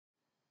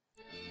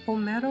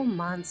Homero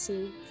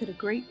Manzi fit a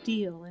great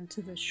deal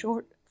into the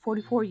short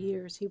 44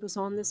 years he was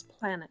on this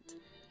planet.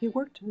 He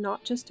worked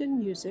not just in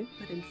music,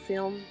 but in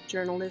film,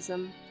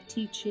 journalism,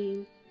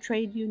 teaching,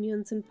 trade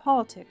unions, and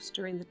politics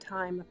during the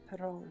time of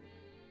Perón.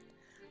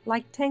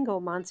 Like Tango,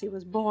 Manzi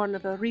was born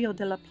of a Rio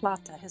de la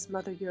Plata, his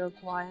mother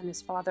Uruguayan,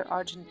 his father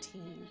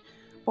Argentine,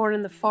 born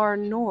in the far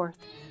north,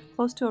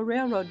 close to a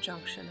railroad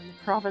junction in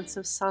the province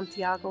of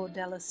Santiago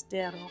del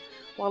Estero,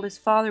 while his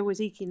father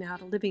was eking out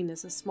a living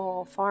as a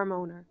small farm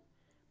owner.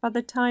 By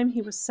the time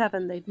he was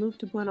 7, they'd moved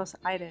to Buenos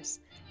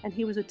Aires, and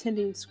he was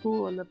attending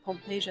school in the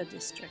Pompeya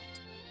district.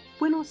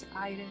 Buenos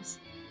Aires,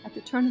 at the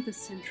turn of the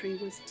century,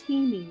 was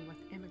teeming with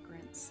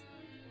immigrants.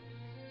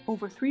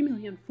 Over 3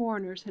 million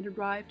foreigners had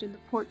arrived in the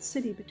port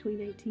city between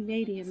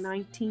 1880 and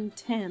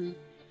 1910,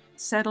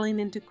 settling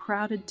into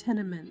crowded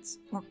tenements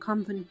or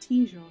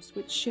conventillos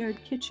which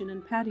shared kitchen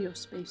and patio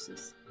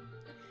spaces.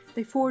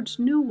 They forged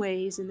new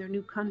ways in their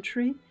new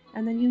country,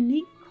 and the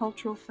unique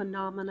cultural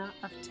phenomena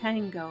of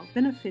tango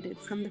benefited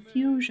from the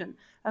fusion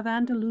of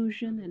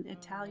Andalusian and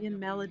Italian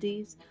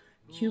melodies,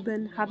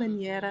 Cuban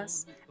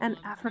habaneras, and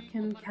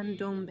African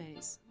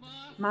candombes.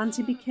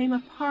 Manzi became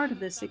a part of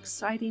this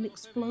exciting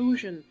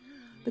explosion,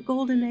 the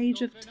golden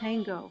age of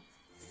tango,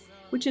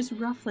 which is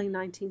roughly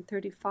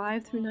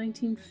 1935 through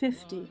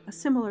 1950, a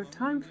similar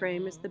time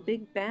frame as the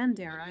big band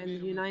era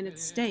in the United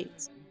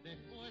States.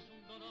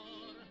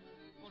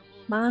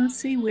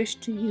 Manzi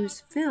wished to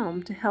use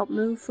film to help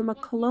move from a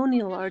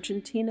colonial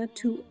Argentina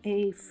to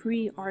a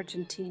free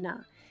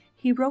Argentina.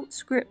 He wrote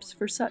scripts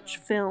for such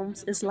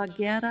films as La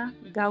Guerra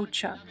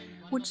Gaucha,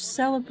 which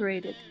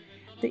celebrated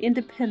the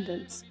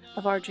independence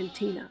of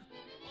Argentina.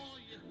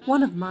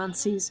 One of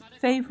Manzi's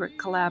favorite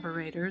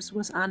collaborators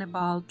was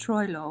Aníbal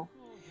Troilo,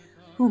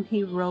 whom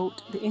he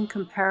wrote the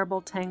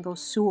incomparable tango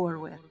Sur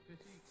with.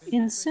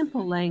 In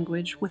simple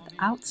language,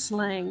 without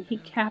slang, he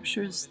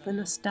captures the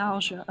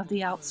nostalgia of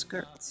the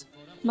outskirts.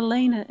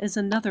 Milena is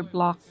another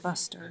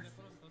blockbuster,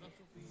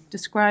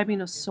 describing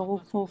a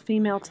soulful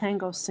female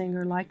tango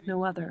singer like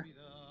no other.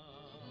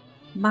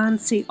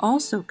 Manzi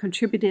also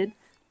contributed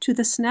to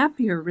the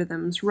snappier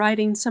rhythms,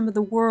 writing some of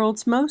the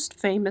world's most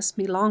famous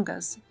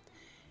milongas.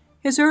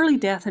 His early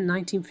death in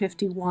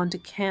 1951 to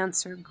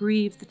cancer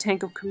grieved the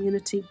tango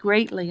community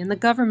greatly, and the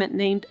government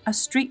named a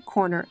street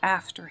corner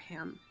after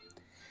him.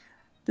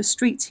 The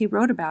streets he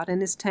wrote about in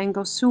his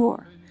Tango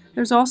Sur.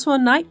 There's also a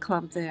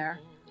nightclub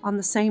there on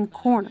the same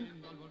corner.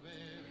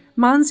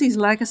 Manzi's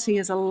legacy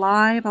is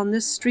alive on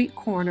this street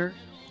corner,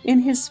 in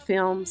his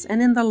films,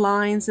 and in the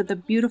lines of the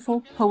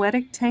beautiful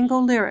poetic tango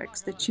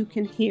lyrics that you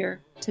can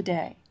hear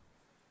today.